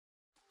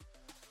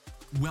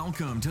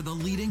Welcome to the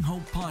Leading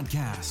Hope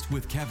Podcast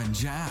with Kevin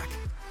Jack.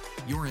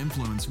 Your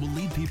influence will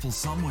lead people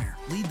somewhere,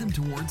 lead them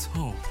towards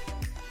hope.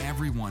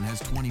 Everyone has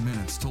 20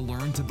 minutes to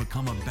learn to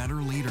become a better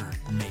leader.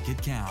 Make it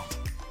count.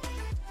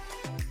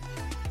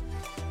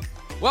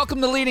 Welcome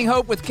to Leading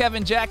Hope with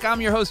Kevin Jack.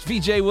 I'm your host,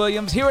 VJ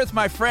Williams, here with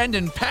my friend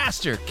and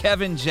pastor,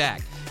 Kevin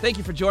Jack. Thank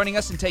you for joining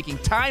us and taking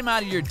time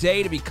out of your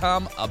day to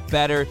become a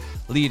better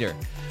leader.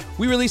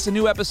 We release a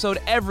new episode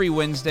every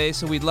Wednesday,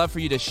 so we'd love for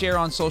you to share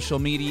on social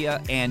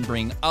media and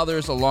bring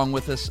others along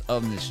with us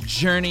on this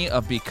journey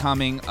of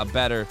becoming a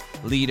better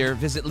leader.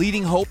 Visit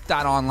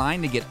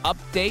leadinghope.online to get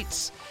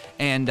updates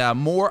and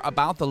more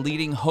about the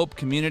Leading Hope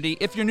community.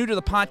 If you're new to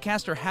the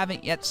podcast or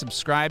haven't yet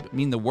subscribed, it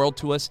means the world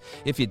to us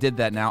if you did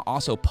that now.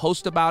 Also,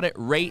 post about it,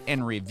 rate,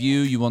 and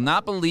review. You will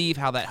not believe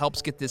how that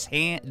helps get this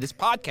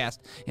podcast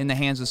in the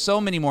hands of so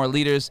many more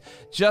leaders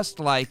just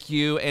like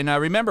you. And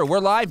remember, we're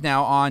live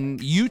now on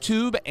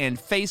YouTube and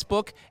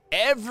Facebook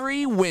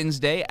every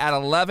Wednesday at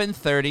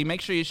 11:30. Make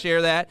sure you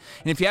share that.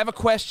 And if you have a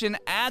question,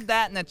 add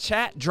that in the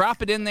chat.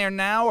 Drop it in there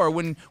now or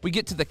when we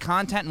get to the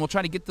content, and we'll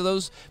try to get to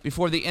those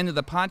before the end of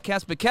the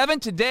podcast. But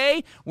Kevin,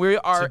 today we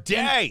are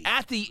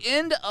at the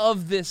end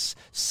of this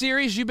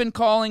series you've been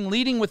calling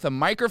Leading with a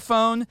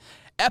Microphone,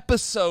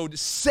 episode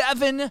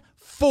 7-4.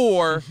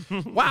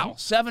 Wow,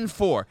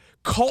 7-4.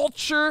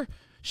 Culture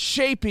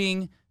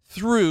shaping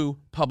through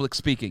public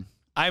speaking.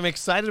 I'm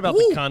excited about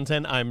the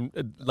content. I'm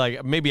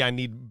like, maybe I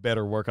need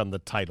better work on the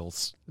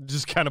titles.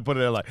 Just kind of put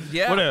it like,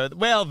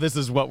 well, this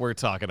is what we're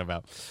talking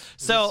about.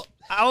 So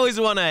I always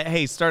want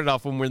to, start it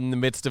off when we're in the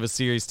midst of a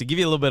series to give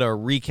you a little bit of a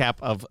recap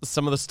of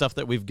some of the stuff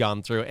that we've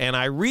gone through. And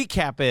I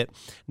recap it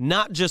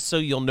not just so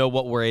you'll know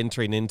what we're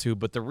entering into,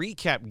 but the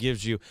recap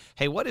gives you,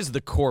 hey, what is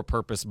the core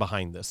purpose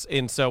behind this?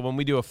 And so when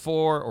we do a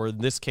 4, or in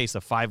this case,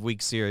 a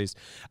 5-week series,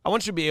 I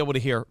want you to be able to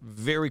hear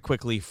very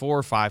quickly 4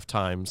 or 5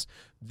 times,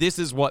 this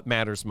is what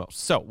matters most.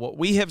 So what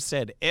we have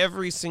said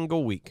every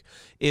single week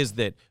is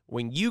that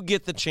when you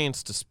get the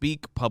chance to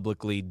speak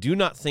publicly, do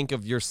not think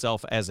of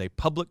yourself as a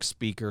public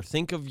speaker.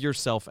 Think of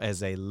yourself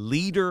as a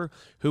leader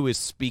who is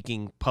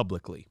speaking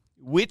publicly,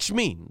 which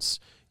means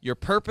your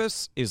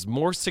purpose is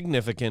more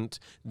significant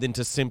than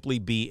to simply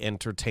be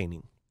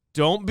entertaining.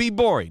 Don't be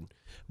boring,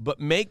 but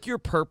make your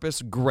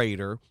purpose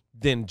greater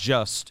than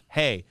just,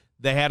 hey,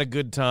 they had a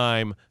good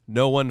time,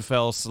 no one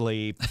fell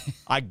asleep,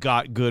 I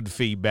got good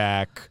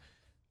feedback,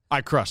 I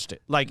crushed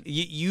it. Like,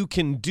 you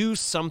can do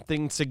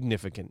something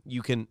significant.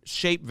 You can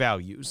shape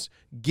values,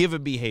 give a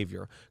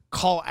behavior,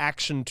 call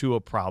action to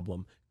a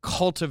problem,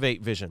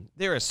 cultivate vision.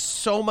 There is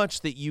so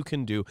much that you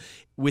can do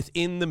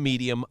within the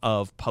medium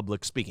of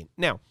public speaking.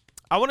 Now,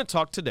 I want to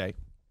talk today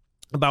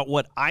about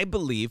what I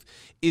believe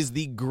is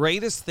the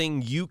greatest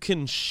thing you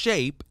can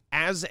shape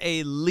as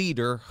a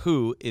leader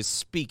who is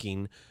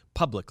speaking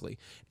publicly.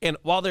 And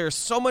while there is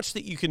so much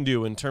that you can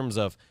do in terms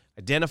of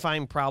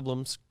identifying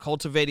problems,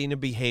 cultivating a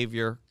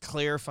behavior,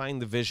 clarifying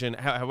the vision,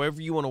 however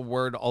you want to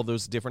word all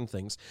those different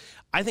things,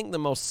 I think the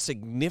most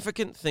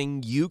significant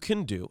thing you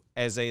can do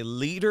as a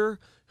leader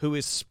who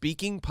is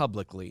speaking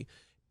publicly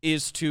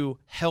is to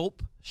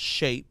help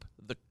shape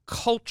the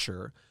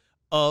culture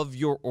of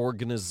your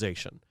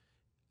organization.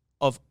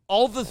 Of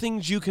all the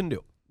things you can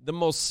do, the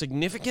most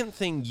significant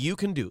thing you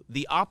can do,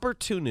 the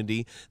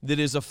opportunity that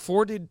is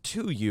afforded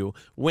to you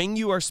when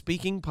you are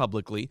speaking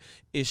publicly,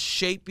 is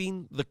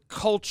shaping the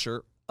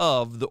culture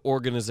of the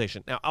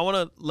organization. Now, I want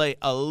to lay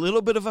a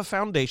little bit of a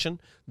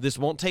foundation. This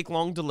won't take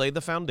long to lay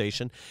the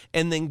foundation,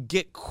 and then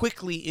get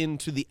quickly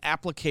into the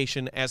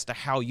application as to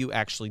how you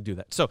actually do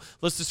that. So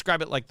let's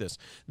describe it like this.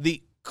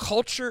 The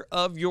culture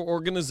of your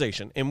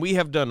organization, and we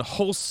have done a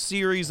whole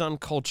series on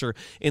culture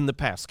in the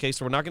past, okay,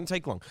 so we're not going to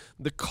take long.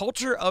 The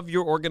culture of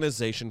your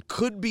organization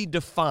could be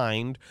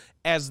defined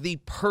as the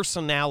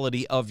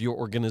personality of your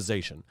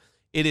organization.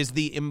 It is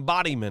the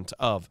embodiment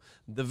of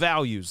the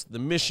values, the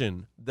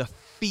mission, the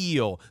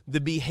feel, the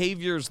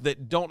behaviors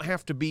that don't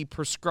have to be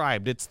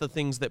prescribed. It's the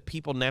things that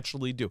people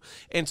naturally do.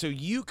 And so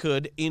you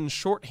could, in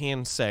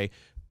shorthand, say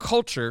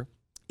culture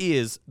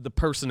is the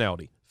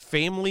personality.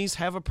 Families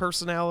have a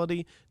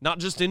personality, not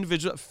just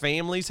individual.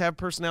 Families have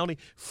personality.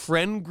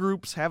 Friend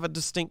groups have a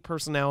distinct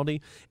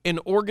personality. And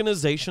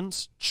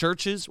organizations,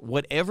 churches,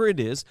 whatever it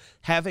is,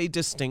 have a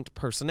distinct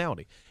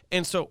personality.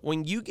 And so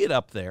when you get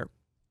up there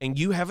and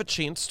you have a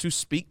chance to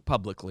speak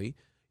publicly,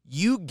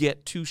 you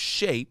get to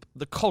shape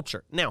the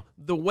culture. Now,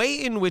 the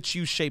way in which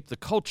you shape the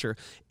culture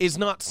is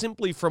not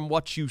simply from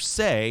what you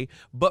say,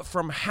 but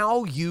from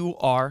how you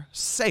are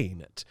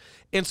saying it.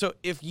 And so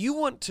if you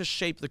want to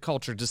shape the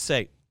culture to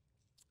say,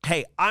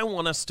 hey, I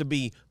want us to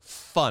be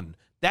fun.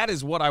 That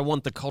is what I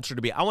want the culture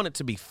to be. I want it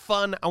to be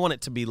fun. I want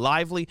it to be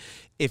lively.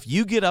 If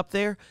you get up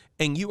there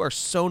and you are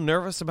so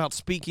nervous about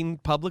speaking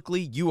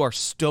publicly, you are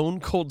stone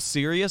cold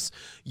serious,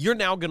 you're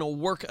now going to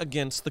work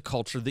against the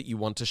culture that you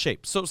want to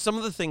shape. So some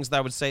of the things that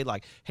I would say,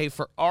 like, hey,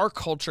 for our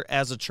culture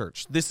as a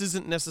church, this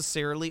isn't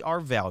necessarily our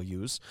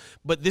values,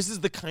 but this is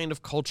the kind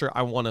of culture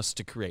I want us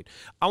to create.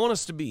 I want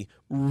us to be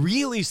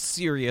really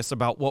serious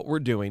about what we're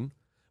doing,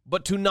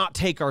 but to not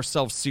take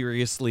ourselves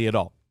seriously at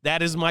all.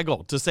 That is my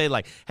goal, to say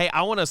like, hey,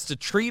 I want us to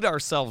treat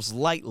ourselves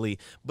lightly,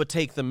 but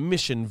take the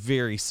mission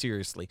very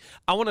seriously.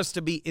 I want us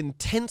to be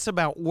intense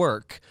about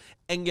work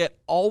and yet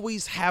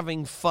always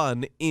having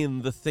fun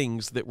in the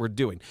things that we're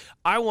doing.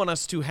 I want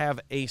us to have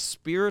a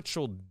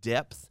spiritual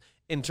depth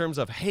in terms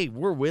of, hey,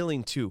 we're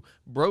willing to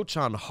broach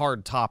on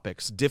hard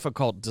topics,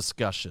 difficult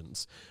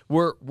discussions.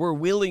 We're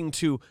willing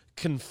to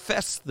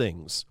confess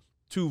things,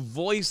 to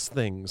voice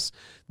things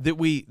that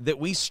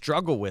we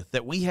struggle with,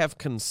 that we have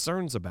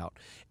concerns about.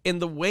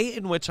 And the way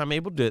in which I'm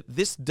able to do it,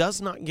 this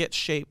does not get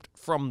shaped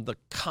from the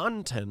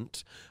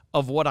content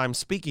of what I'm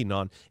speaking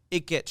on.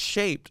 It gets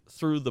shaped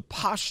through the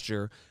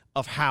posture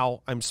of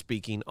how I'm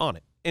speaking on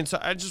it. And so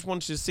I just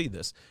want you to see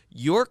this.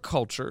 Your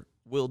culture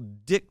will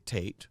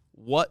dictate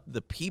what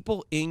the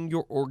people in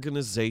your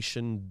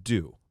organization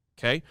do,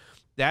 okay?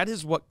 That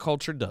is what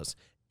culture does.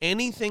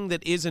 Anything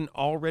that isn't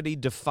already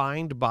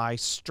defined by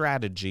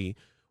strategy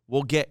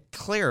will get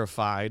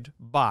clarified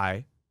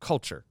by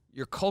culture.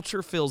 Your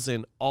culture fills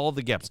in all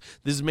the gaps.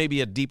 This is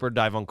maybe a deeper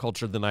dive on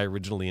culture than I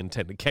originally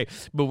intended, okay?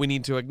 But we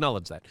need to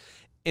acknowledge that.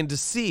 And to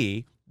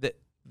see that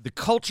the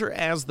culture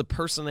as the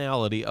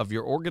personality of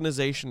your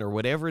organization or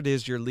whatever it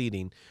is you're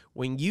leading,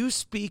 when you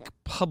speak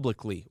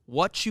publicly,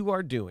 what you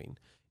are doing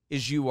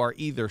is you are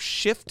either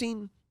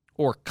shifting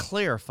or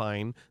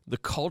clarifying the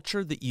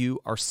culture that you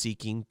are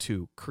seeking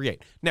to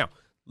create. Now,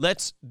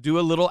 let's do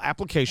a little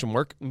application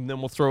work, and then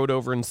we'll throw it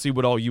over and see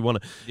what all you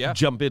want to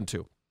jump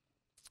into.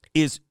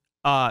 This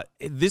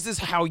is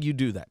how you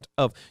do that.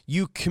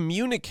 You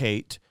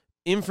communicate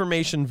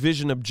information,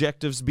 vision,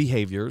 objectives,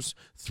 behaviors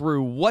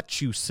through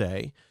what you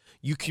say.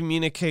 You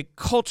communicate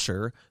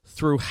culture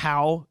through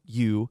how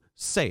you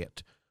say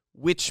it,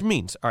 which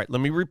means, all right,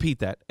 let me repeat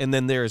that. And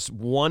then there's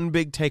one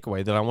big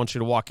takeaway that I want you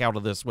to walk out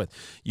of this with.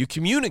 You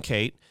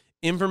communicate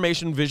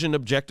information, vision,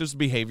 objectives,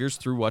 behaviors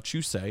through what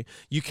you say.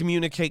 You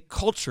communicate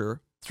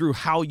culture through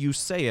how you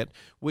say it,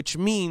 which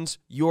means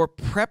your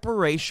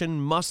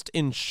preparation must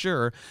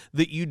ensure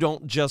that you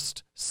don't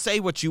just say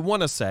what you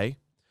want to say,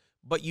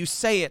 but you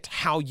say it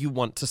how you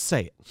want to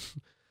say it.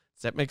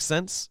 Does that make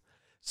sense?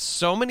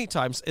 So many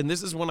times, and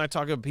this is when I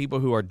talk about people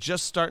who are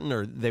just starting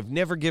or they've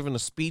never given a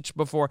speech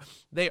before,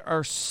 they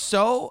are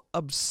so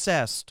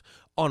obsessed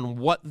on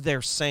what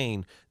they're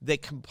saying, they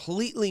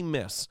completely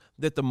miss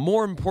that the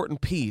more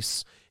important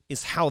piece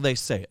is how they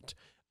say it.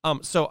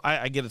 So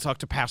I get to talk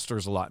to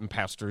pastors a lot, and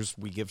pastors,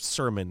 we give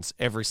sermons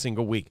every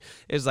single week.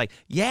 It's like,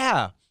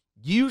 yeah,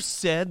 you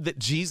said that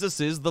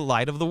Jesus is the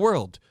light of the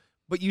world,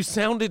 but you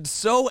sounded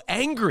so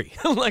angry,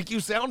 like you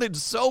sounded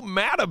so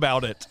mad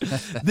about it.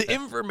 The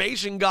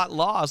information got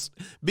lost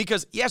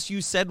because, yes, you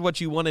said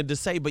what you wanted to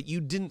say, but you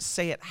didn't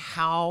say it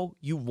how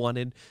you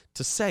wanted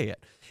to say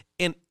it.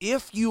 And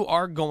if you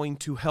are going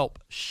to help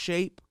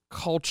shape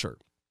culture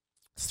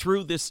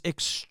through this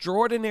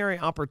extraordinary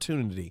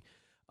opportunity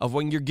of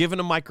when you're given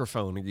a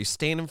microphone or you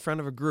stand in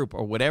front of a group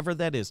or whatever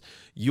that is,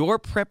 your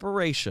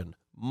preparation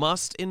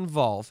must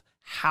involve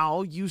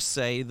how you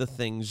say the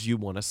things you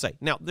want to say.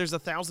 Now, there's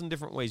 1,000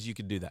 different ways you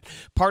could do that.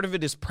 Part of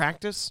it is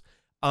practice.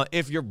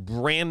 If you're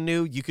brand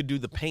new, you could do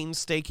the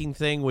painstaking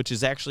thing, which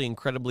is actually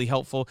incredibly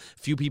helpful.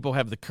 Few people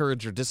have the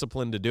courage or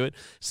discipline to do it.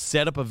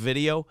 Set up a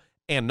video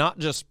and not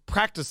just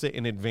practice it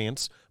in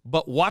advance,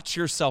 but watch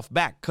yourself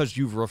back because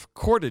you've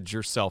recorded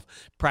yourself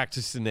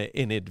practicing it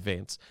in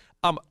advance.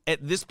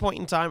 At this point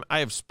in time, I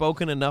have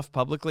spoken enough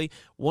publicly.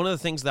 One of the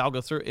things that I'll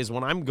go through is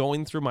when I'm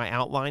going through my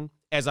outline,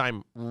 as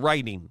I'm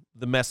writing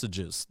the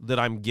messages that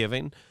I'm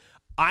giving,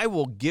 I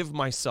will give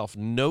myself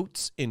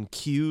notes and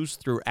cues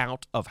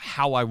throughout of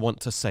how I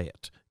want to say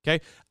it. Okay,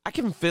 I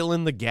can fill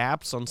in the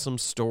gaps on some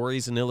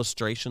stories and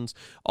illustrations.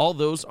 All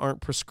those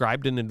aren't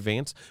prescribed in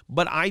advance,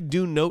 but I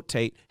do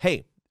notate,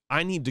 hey,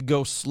 I need to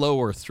go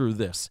slower through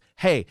this.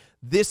 Hey,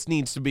 this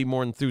needs to be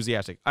more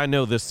enthusiastic. I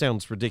know this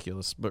sounds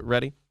ridiculous, but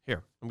ready?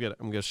 Here, I'm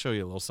gonna show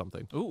you a little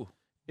something. Ooh,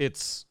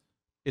 it's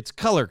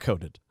color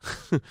coded,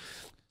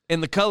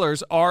 and the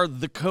colors are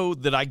the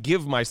code that I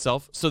give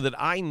myself so that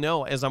I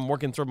know as I'm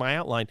working through my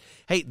outline.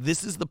 Hey,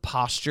 this is the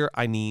posture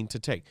I need to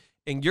take,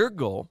 and your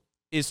goal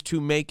is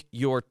to make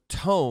your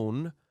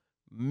tone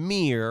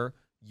mirror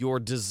your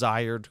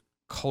desired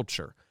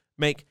culture.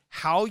 Make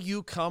how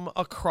you come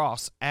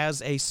across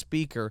as a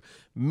speaker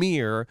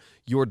mirror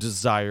your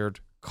desired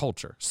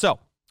culture. So,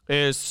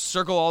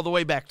 circle all the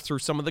way back through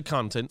some of the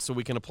content so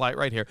we can apply it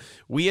right here.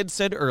 We had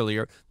said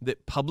earlier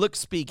that public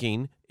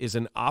speaking is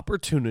an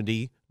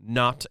opportunity,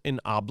 not an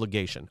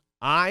obligation.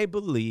 I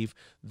believe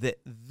that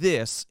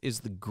this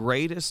is the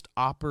greatest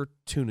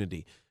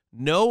opportunity.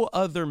 No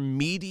other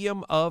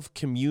medium of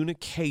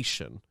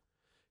communication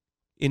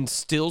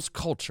instills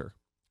culture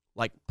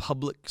like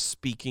public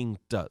speaking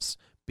does,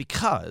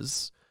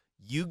 because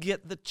you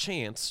get the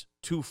chance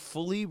to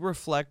fully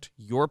reflect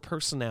your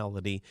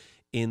personality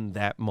in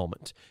that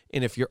moment.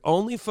 And if you're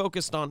only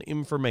focused on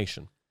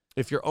information,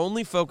 if you're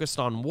only focused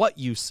on what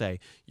you say,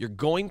 you're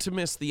going to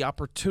miss the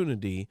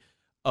opportunity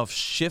of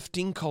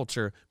shifting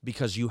culture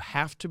because you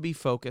have to be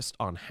focused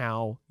on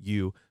how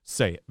you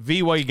say it.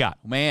 V, what you got?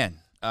 Man.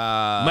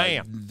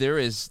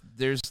 There's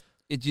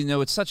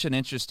it's such an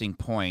interesting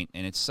point,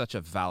 and it's such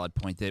a valid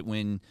point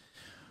that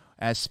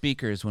as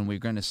speakers, when we're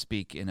going to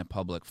speak in a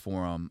public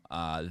forum,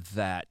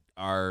 that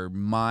our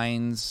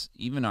minds,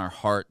 even our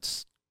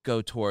hearts,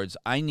 go towards,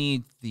 I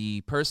need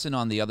the person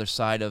on the other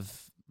side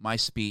of my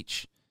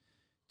speech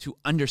to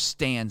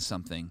understand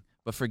something,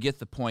 but forget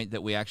the point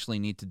that we actually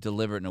need to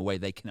deliver it in a way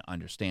they can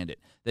understand it.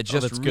 That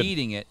just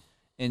reading it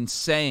and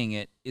saying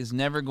it is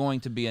never going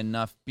to be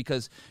enough,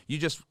 because you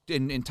just,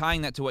 in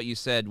tying that to what you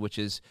said, which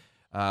is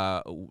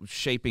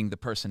shaping the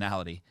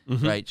personality,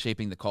 right?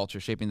 Shaping the culture,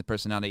 shaping the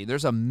personality.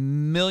 There's a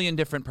million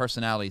different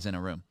personalities in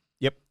a room.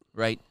 Yep.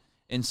 Right?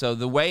 And so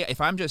the way,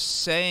 if I'm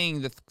just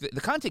saying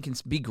the content can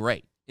be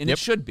great, and it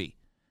should be.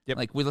 Yep.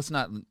 Like, let's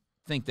not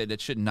think that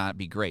it should not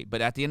be great. But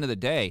at the end of the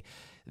day,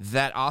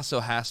 that also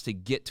has to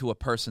get to a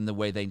person the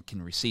way they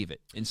can receive it.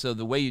 And so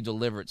the way you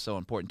deliver it's so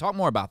important. Talk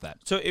more about that.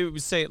 So it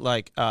would say,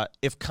 like,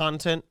 if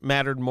content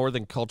mattered more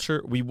than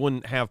culture, we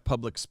wouldn't have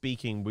public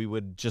speaking. We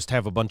would just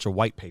have a bunch of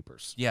white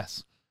papers.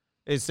 Yes.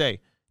 It's say,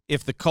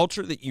 if the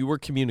culture that you were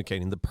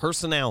communicating, the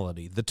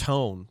personality, the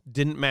tone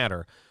didn't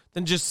matter,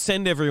 then just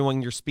send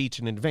everyone your speech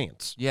in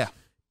advance. Yeah.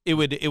 It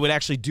would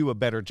actually do a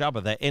better job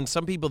of that. And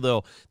some people,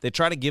 though, they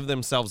try to give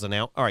themselves an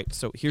out. All right,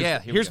 so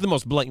here's the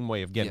most blatant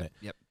way of getting it.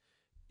 Yep.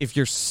 If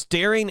you're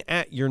staring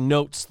at your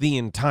notes the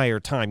entire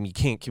time, you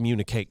can't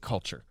communicate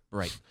culture.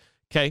 Right.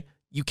 Okay?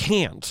 You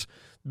can't,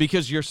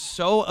 because you're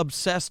so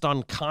obsessed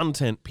on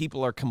content,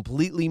 people are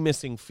completely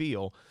missing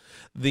feel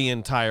the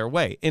entire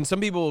way. And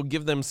some people will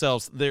give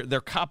themselves,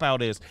 their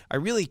cop-out is, I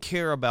really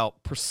care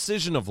about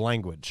precision of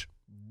language.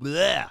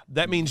 Blech.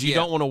 That means you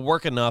don't want to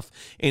work enough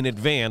in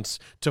advance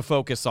to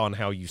focus on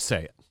how you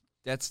say it.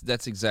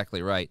 That's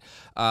exactly right.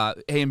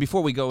 Hey, and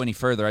before we go any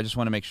further, I just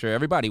want to make sure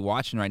everybody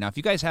watching right now, if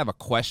you guys have a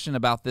question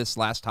about this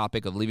last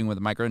topic of leaving with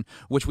a microphone,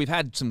 which we've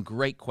had some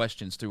great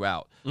questions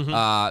throughout,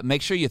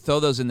 make sure you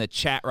throw those in the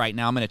chat right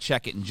now. I'm going to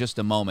check it in just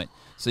a moment,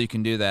 so you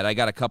can do that. I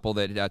got a couple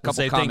comments.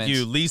 Thank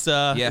you,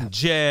 Lisa, and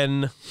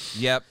Jen,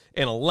 and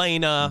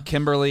Elena, and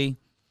Kimberly.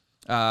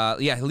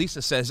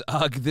 Lisa says,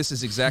 ugh, this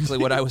is exactly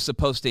what I was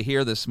supposed to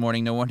hear this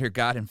morning. No wonder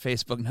God and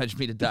Facebook nudged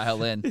me to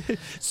dial in.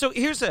 So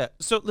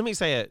let me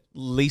say it,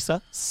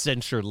 Lisa,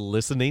 since you're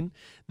listening,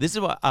 this is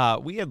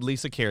what, we had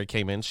Lisa Carey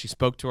came in. She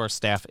spoke to our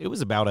staff. It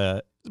was about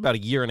a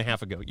year and a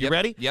half ago. You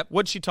ready? Yep.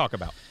 What'd she talk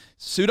about?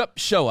 Suit up,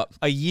 show up.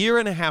 A year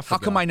and a half ago. How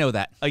come I know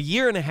that? A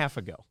year and a half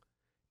ago.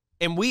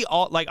 And we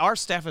all, like our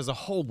staff as a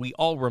whole, we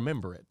all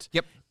remember it.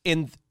 Yep.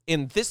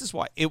 And this is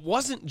why it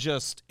wasn't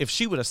just, if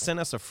she would have sent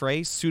us a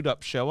phrase, suit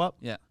up, show up.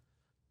 Yeah.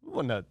 It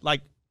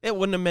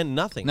wouldn't have meant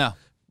nothing. No.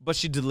 But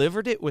she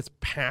delivered it with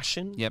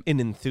passion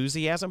and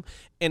enthusiasm.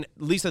 And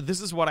Lisa,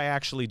 this is what I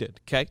actually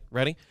did. Okay,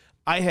 ready?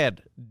 I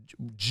had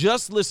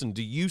just listened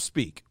to you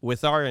speak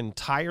with our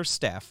entire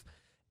staff.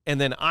 And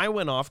then I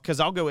went off, because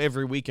I'll go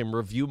every week and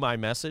review my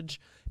message.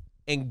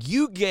 And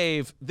you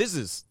gave, this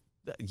is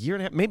a year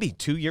and a half, maybe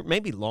 2 years,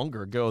 maybe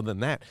longer ago than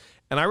that.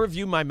 And I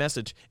reviewed my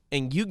message,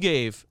 and you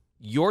gave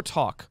your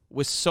talk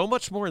with so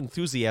much more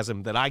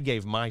enthusiasm than I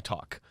gave my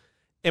talk.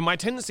 And my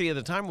tendency at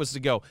the time was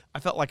to go, I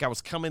felt like I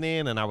was coming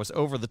in and I was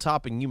over the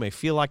top, and you may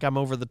feel like I'm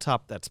over the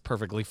top. That's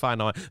perfectly fine.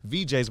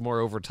 VJ's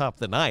more over top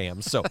than I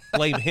am, so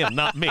blame him,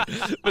 not me.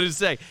 But it's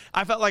saying,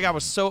 I felt like I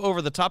was so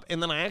over the top,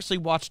 and then I actually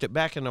watched it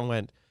back and I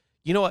went,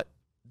 you know what?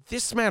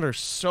 This matters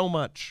so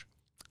much.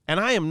 And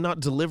I am not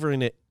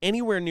delivering it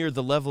anywhere near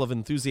the level of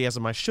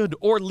enthusiasm I should,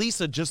 or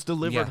Lisa just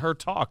delivered her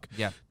talk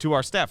to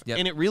our staff.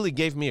 And it really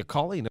gave me a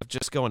calling of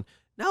just going,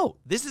 no,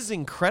 this is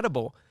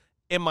incredible.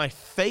 And my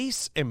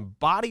face and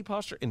body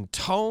posture and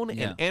tone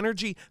and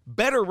energy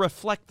better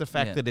reflect the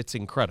fact that it's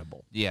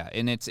incredible. Yeah,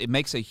 and it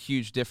makes a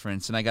huge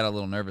difference. And I got a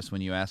little nervous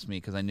when you asked me,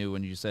 because I knew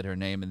when you said her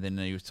name and then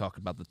you were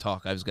talking about the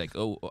talk, I was like,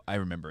 oh, I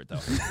remember it though.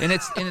 and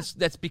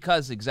that's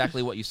because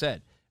exactly what you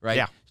said, right?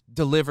 Yeah.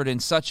 Delivered in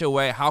such a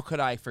way, how could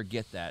I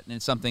forget that? And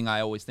it's something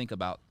I always think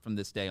about from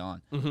this day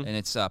on, and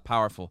it's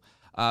powerful.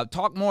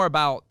 Talk more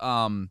about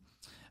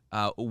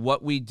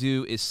what we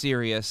do is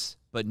serious,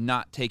 but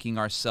not taking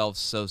ourselves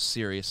so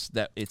serious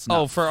that it's not.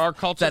 Oh, for our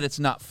culture, that it's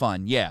not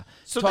fun. Yeah.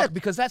 So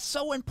because that's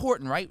so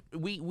important, right?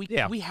 We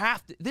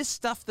have to, this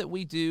stuff that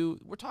we do.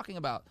 We're talking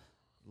about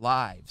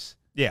lives.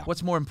 Yeah.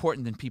 What's more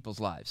important than people's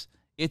lives?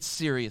 It's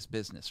serious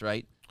business,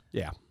 right?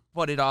 Yeah.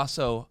 But it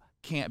also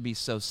can't be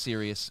so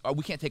serious, or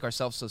we can't take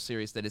ourselves so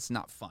serious that it's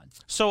not fun.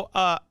 So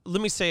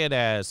let me say it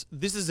as,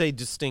 this is a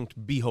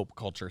distinct Be Hope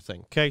culture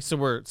thing. Okay, so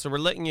we're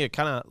letting you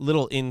kind of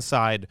little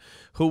inside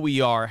who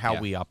we are,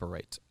 how we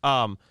operate.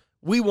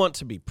 We want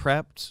to be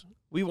prepped.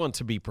 We want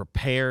to be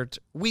prepared.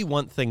 We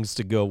want things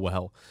to go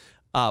well.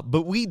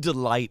 But we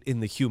delight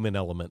in the human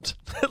element.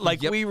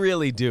 We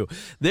really do.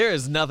 There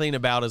is nothing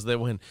about us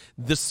that when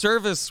the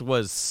service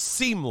was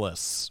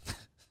seamless,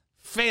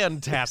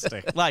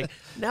 fantastic.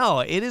 No,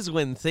 it is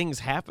when things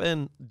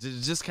happen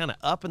just kind of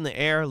up in the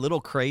air, a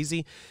little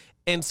crazy.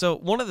 And so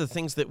one of the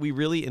things that we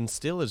really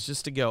instill is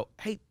just to go,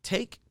 hey,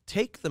 take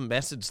the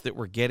message that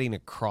we're getting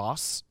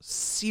across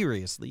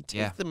seriously.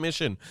 Take the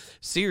mission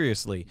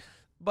seriously,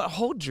 but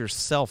hold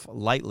yourself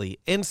lightly.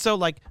 And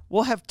so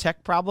we'll have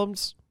tech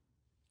problems.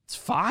 it's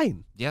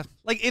fine. Yeah.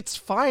 Like, it's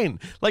fine.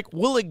 Like,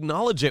 we'll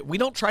acknowledge it. We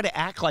don't try to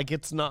act like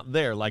it's not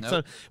there. Like, Nope.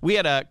 so we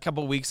had a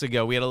couple weeks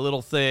ago, we had a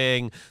little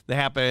thing that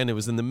happened. It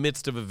was in the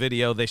midst of a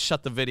video. They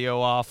shut the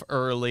video off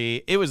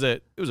early. It was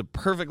a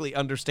perfectly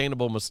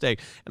understandable mistake.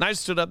 And I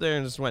stood up there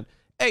and just went,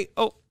 hey,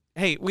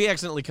 we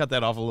accidentally cut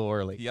that off a little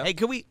early. Yep.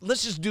 Hey,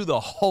 let's just do the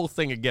whole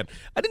thing again.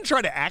 I didn't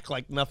try to act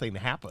like nothing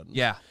happened.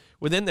 Yeah.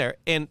 Within there.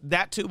 And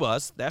that to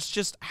us, that's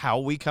just how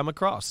we come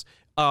across.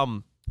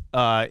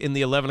 In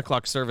the 11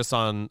 o'clock service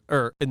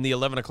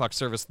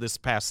this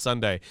past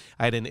Sunday,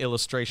 I had an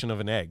illustration of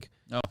an egg.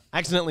 Oh. I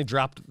accidentally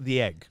dropped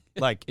the egg.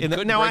 Like,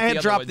 couldn't now break I had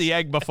the dropped other the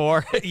egg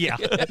before. Yeah.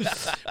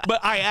 But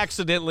I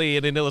accidentally,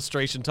 in an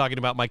illustration talking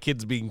about my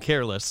kids being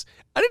careless,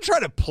 I didn't try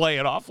to play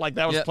it off like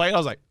that was playing. I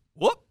was like,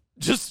 whoop,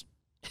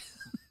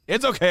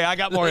 it's okay. I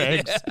got more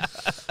eggs.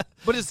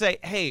 But to say,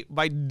 hey,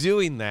 by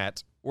doing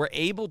that, we're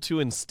able to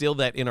instill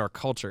that in our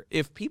culture.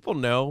 If people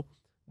know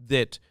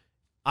that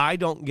I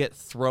don't get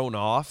thrown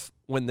off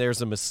when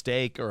there's a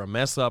mistake or a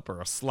mess up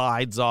or a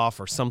slide's off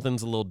or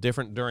something's a little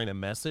different during a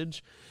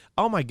message,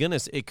 oh my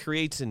goodness, it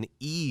creates an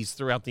ease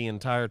throughout the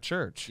entire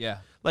church. Yeah.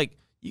 Like,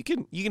 you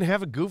can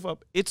have a goof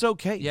up. It's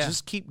okay. Yeah.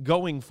 Just keep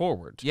going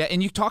forward. Yeah,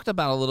 and you talked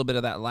about a little bit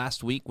of that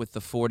last week with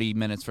the 40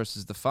 minutes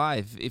versus the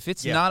 5. If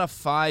it's not a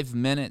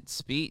 5-minute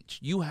speech,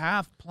 you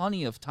have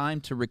plenty of time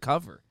to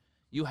recover.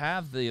 You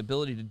have the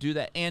ability to do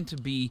that and to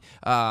be,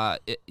 at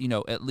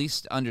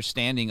least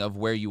understanding of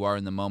where you are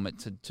in the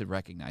moment to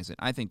recognize it.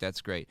 I think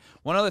that's great.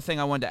 One other thing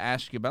I wanted to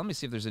ask you about, let me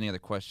see if there's any other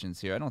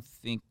questions here. I don't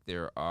think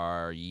there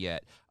are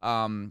yet.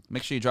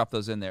 Make sure you drop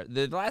those in there.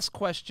 The last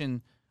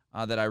question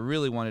that I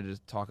really wanted to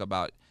talk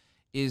about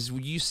is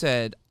you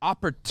said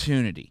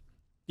opportunity.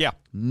 Yeah.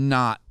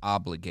 Not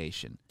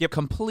obligation. Yep.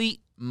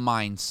 Complete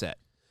mindset.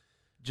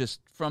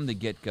 Just from the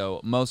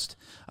get-go. Most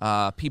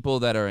people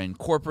that are in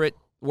corporate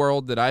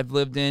world that I've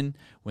lived in,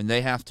 when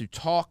they have to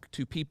talk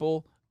to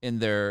people in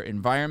their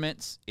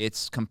environments,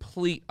 it's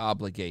complete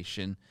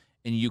obligation,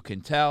 and you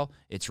can tell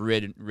it's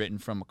written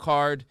from a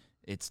card.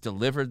 It's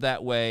delivered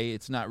that way.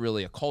 It's not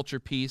really a culture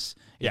piece.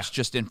 It's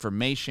just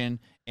information,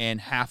 and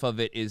half of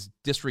it is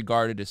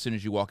disregarded as soon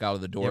as you walk out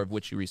of the door of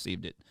which you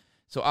received it.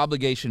 So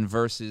obligation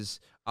versus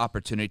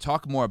opportunity.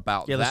 Talk more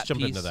about that. Let's jump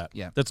piece. into that.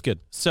 Yeah, that's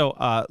good.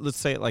 So let's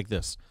say it like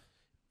this: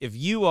 if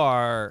you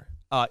are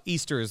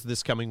Easter is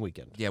this coming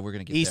weekend. Yeah, we're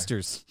gonna get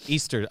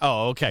Easter.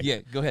 Oh, okay. Yeah,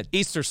 go ahead.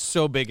 Easter's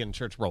so big in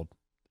church world.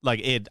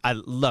 Like, I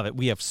love it.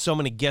 We have so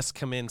many guests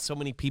come in, so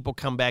many people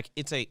come back.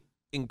 It's a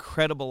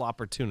incredible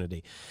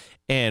opportunity.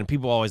 And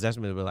people always ask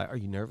me, they'll be like, are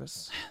you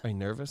nervous? Are you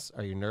nervous?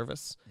 Are you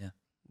nervous? Yeah.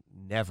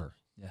 Never.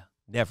 Yeah.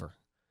 Never.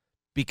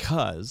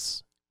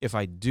 Because if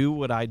I do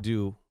what I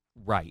do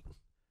right,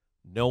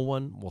 no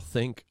one will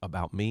think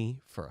about me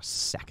for a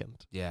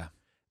second. Yeah.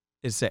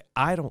 Is say,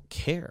 I don't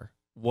care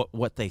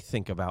what they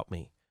think about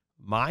me.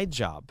 My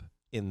job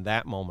in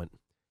that moment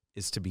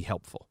is to be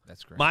helpful.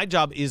 That's great. My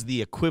job is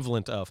the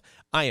equivalent of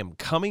I am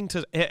coming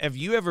to. Have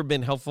you ever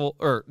been helpful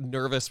or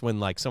nervous when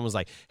like someone's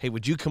like, hey,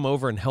 would you come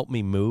over and help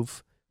me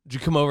move? Would you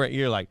come over?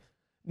 You're like,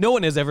 no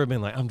one has ever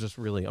been like, I'm just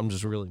really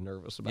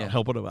nervous about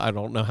helping them. I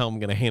don't know how I'm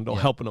going to handle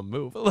helping them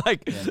move.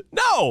 Like,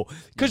 no,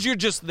 because you're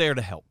just there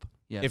to help.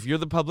 Yeah. If you're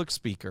the public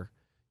speaker,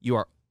 you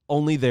are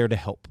only there to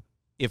help.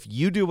 If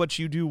you do what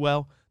you do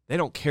well, they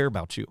don't care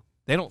about you.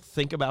 They don't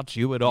think about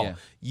you at all. Yeah.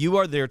 You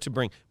are there to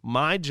bring.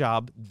 My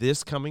job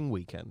this coming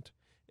weekend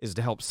is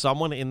to help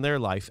someone in their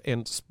life,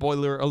 and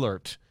spoiler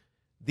alert,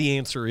 the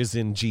answer is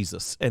in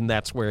Jesus, and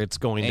that's where it's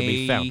going to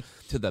be found.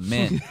 To the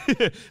men.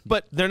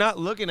 But they're not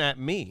looking at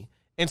me.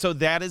 And so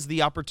that is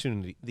the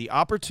opportunity. The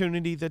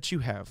opportunity that you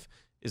have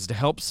is to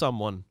help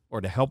someone or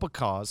to help a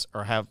cause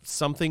or have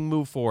something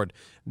move forward,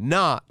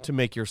 not to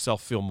make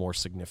yourself feel more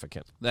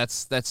significant.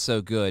 That's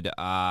so good.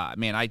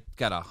 Man, I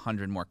got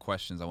 100 more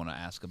questions I want to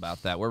ask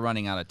about that. We're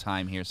running out of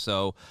time here,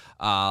 so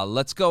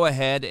let's go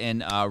ahead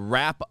and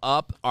wrap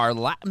up our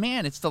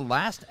man, it's the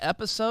last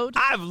episode.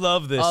 I've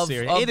loved this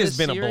series. It has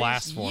been a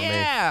blast for me.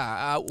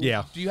 Yeah.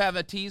 Yeah. Do you have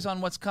a tease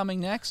on what's coming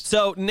next?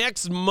 So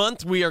next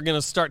month, we are going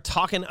to start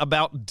talking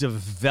about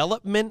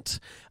development.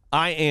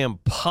 I am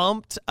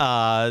pumped.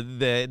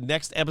 The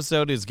next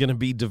episode is going to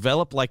be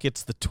develop like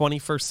it's the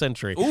 21st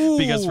century. Ooh.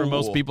 Because for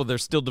most people, they're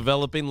still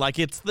developing like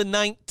it's the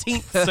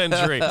 19th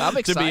century, I'm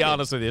excited. to be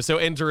honest with you. So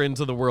enter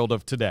into the world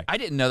of today. I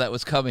didn't know that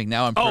was coming.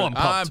 Now I'm pumped.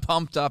 I'm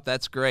pumped up.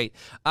 That's great.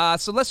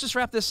 So let's just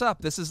wrap this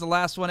up. This is the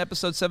last one,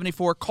 episode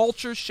 74,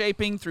 Culture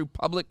Shaping Through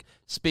Public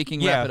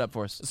Speaking. Wrap it up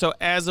for us. So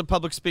as a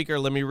public speaker,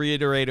 let me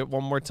reiterate it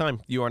one more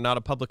time. You are not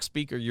a public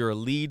speaker. You're a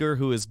leader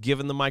who is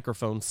given the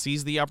microphone,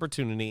 sees the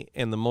opportunity,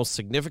 and the most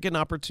significant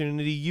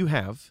opportunity you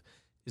have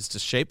is to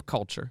shape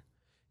culture.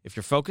 If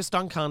you're focused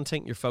on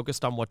content, you're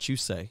focused on what you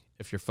say.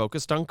 If you're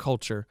focused on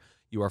culture,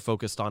 you are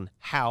focused on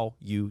how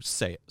you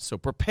say it. So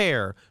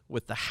prepare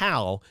with the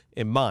how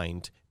in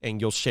mind,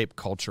 and you'll shape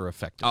culture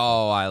effectively.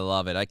 Oh, I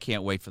love it. I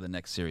can't wait for the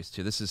next series,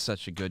 too. This is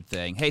such a good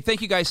thing. Hey,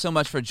 thank you guys so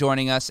much for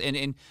joining us.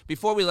 And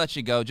before we let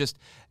you go, just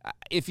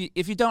if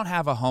you don't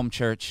have a home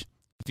church,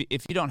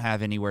 if you don't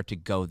have anywhere to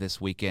go this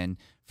weekend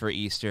for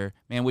Easter,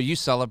 man, will you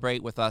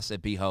celebrate with us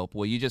at Be Hope?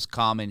 Will you just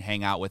come and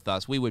hang out with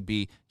us? We would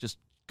be just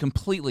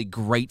completely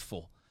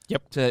grateful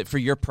for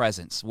your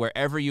presence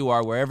wherever you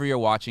are, wherever you're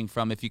watching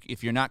from.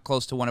 If you're not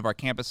close to one of our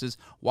campuses,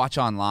 watch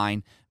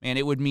online. Man,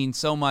 it would mean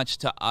so much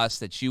to us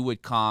that you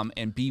would come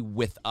and be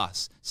with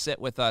us, sit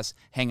with us,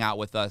 hang out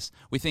with us.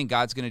 We think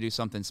God's going to do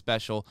something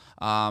special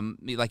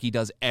like he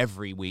does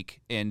every week,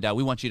 and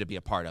we want you to be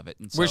a part of it.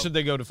 And so, where should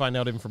they go to find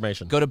out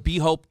information? Go to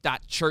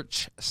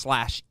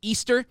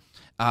behope.church/Easter,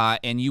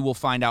 and you will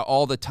find out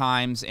all the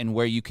times and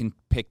where you can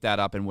pick that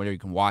up and where you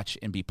can watch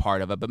and be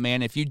part of it. But,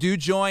 man, if you do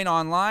join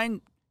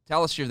online,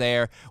 tell us you're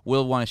there.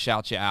 We'll want to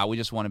shout you out. We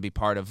just want to be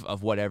part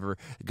of whatever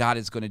God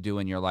is going to do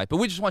in your life. But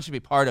we just want you to be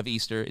part of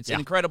Easter. It's an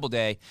incredible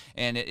day,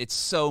 and it's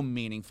so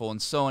meaningful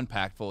and so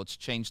impactful. It's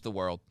changed the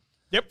world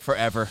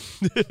forever,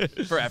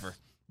 forever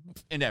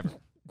and ever.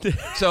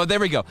 So there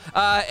we go.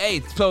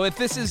 Hey, so if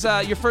this is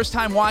your first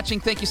time watching,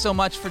 thank you so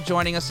much for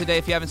joining us today.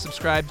 If you haven't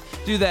subscribed,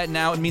 do that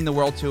now. It would mean the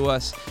world to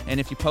us. And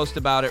if you post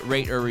about it,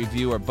 rate or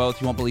review or both,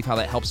 you won't believe how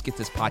that helps get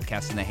this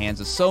podcast in the hands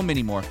of so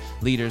many more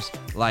leaders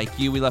like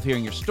you. We love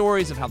hearing your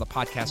stories of how the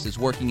podcast is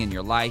working in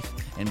your life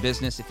and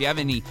business. If you have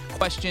any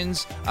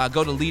questions,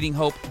 go to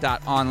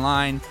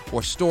leadinghope.online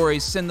or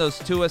stories. Send those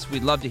to us.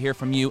 We'd love to hear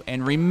from you.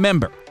 And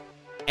remember,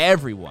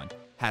 everyone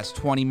has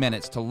 20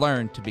 minutes to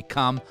learn to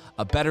become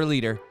a better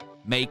leader.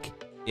 Make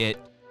it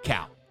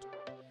count.